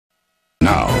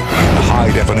Now, in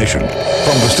high definition,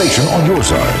 from the station on your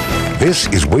side, this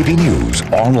is WAVY News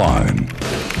Online.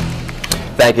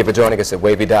 Thank you for joining us at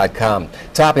WAVY.com.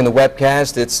 Topping the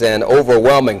webcast, it's an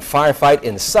overwhelming firefight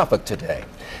in Suffolk today.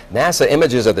 NASA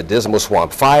images of the Dismal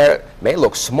Swamp fire may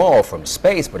look small from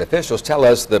space, but officials tell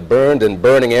us the burned and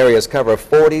burning areas cover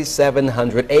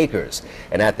 4,700 acres.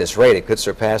 And at this rate, it could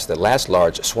surpass the last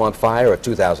large swamp fire of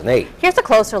 2008. Here's a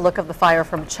closer look of the fire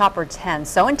from Chopper 10.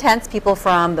 So intense, people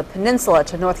from the peninsula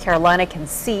to North Carolina can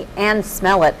see and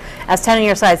smell it. As 10 on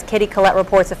your side's Katie Collette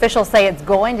reports, officials say it's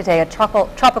going to take a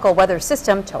tropical weather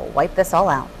system to wipe this all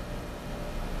out.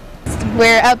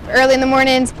 We're up early in the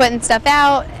mornings putting stuff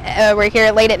out. We're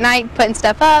here late at night putting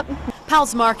stuff up.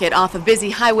 Powell's Market off of busy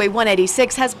Highway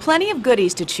 186 has plenty of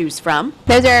goodies to choose from.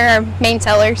 Those are our main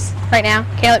sellers right now,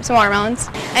 cantaloupes and watermelons.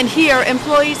 And here,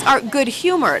 employees are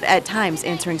good-humored, at times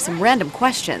answering some random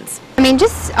questions. I mean,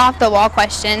 just off-the-wall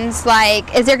questions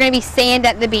like, is there going to be sand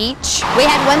at the beach? We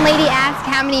had one lady ask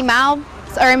how many miles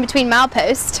are in between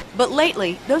mileposts. But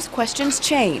lately, those questions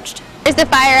changed. Where's the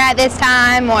fire at this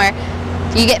time? Or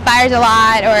do you get fires a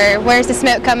lot, or where's the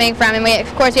smoke coming from? And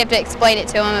of course we have to explain it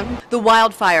to them. The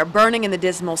wildfire burning in the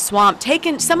Dismal Swamp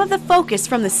taken some of the focus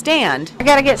from the stand. I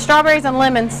gotta get strawberries and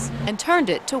lemons. And turned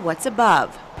it to what's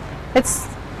above. It's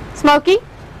smoky.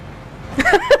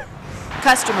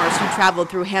 Customers who traveled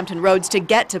through Hampton Roads to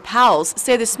get to Powell's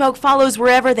say the smoke follows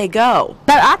wherever they go.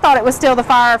 But I thought it was still the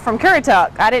fire from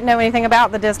Currituck. I didn't know anything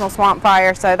about the Dismal Swamp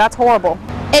fire, so that's horrible.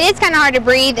 It is kind of hard to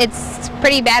breathe. It's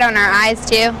pretty bad on our eyes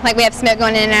too. Like we have smoke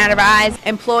going in and out of our eyes.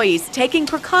 Employees taking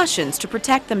precautions to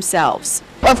protect themselves.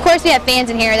 Well, of course we have fans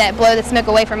in here that blow the smoke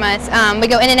away from us. We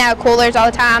go in and out of coolers all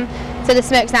the time, so the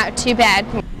smoke's not too bad.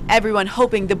 Everyone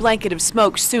hoping the blanket of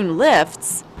smoke soon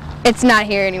lifts. It's not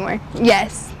here anymore.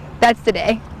 Yes, that's the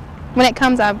day. When it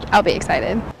comes, I'll be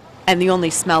excited. And the only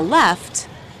smell left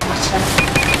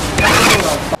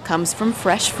comes from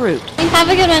fresh fruit. Have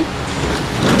a good one.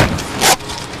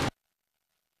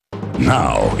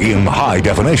 Now, in high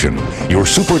definition, your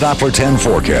Super Doppler 10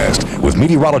 forecast with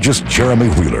meteorologist Jeremy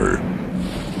Wheeler.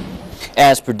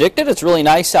 As predicted, it's really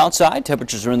nice outside.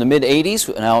 Temperatures are in the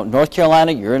mid-80s. Now, North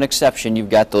Carolina, you're an exception.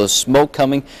 You've got those smoke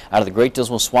coming out of the Great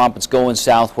Dismal Swamp. It's going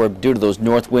southward due to those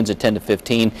north winds at 10 to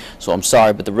 15. So I'm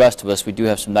sorry, but the rest of us, we do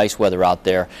have some nice weather out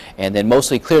there. And then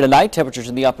mostly clear tonight. Temperatures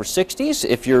in the upper 60s.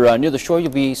 If you're near the shore,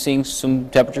 you'll be seeing some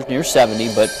temperatures near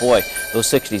 70. But boy, those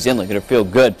 60s inland going to feel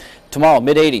good. Tomorrow,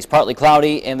 mid-80s, partly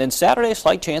cloudy, and then Saturday, a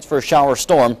slight chance for a shower or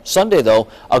storm. Sunday, though,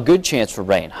 a good chance for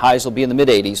rain. Highs will be in the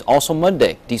mid-80s. Also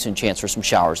Monday, decent chance for some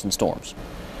showers and storms.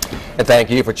 And thank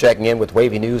you for checking in with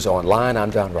WAVY News Online.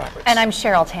 I'm John Roberts. And I'm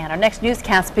Cheryl Tan. Our next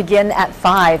newscasts begin at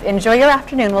 5. Enjoy your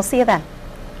afternoon. We'll see you then.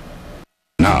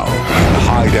 Now, in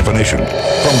high definition,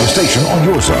 from the station on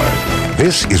your side,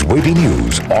 this is WAVY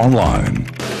News Online.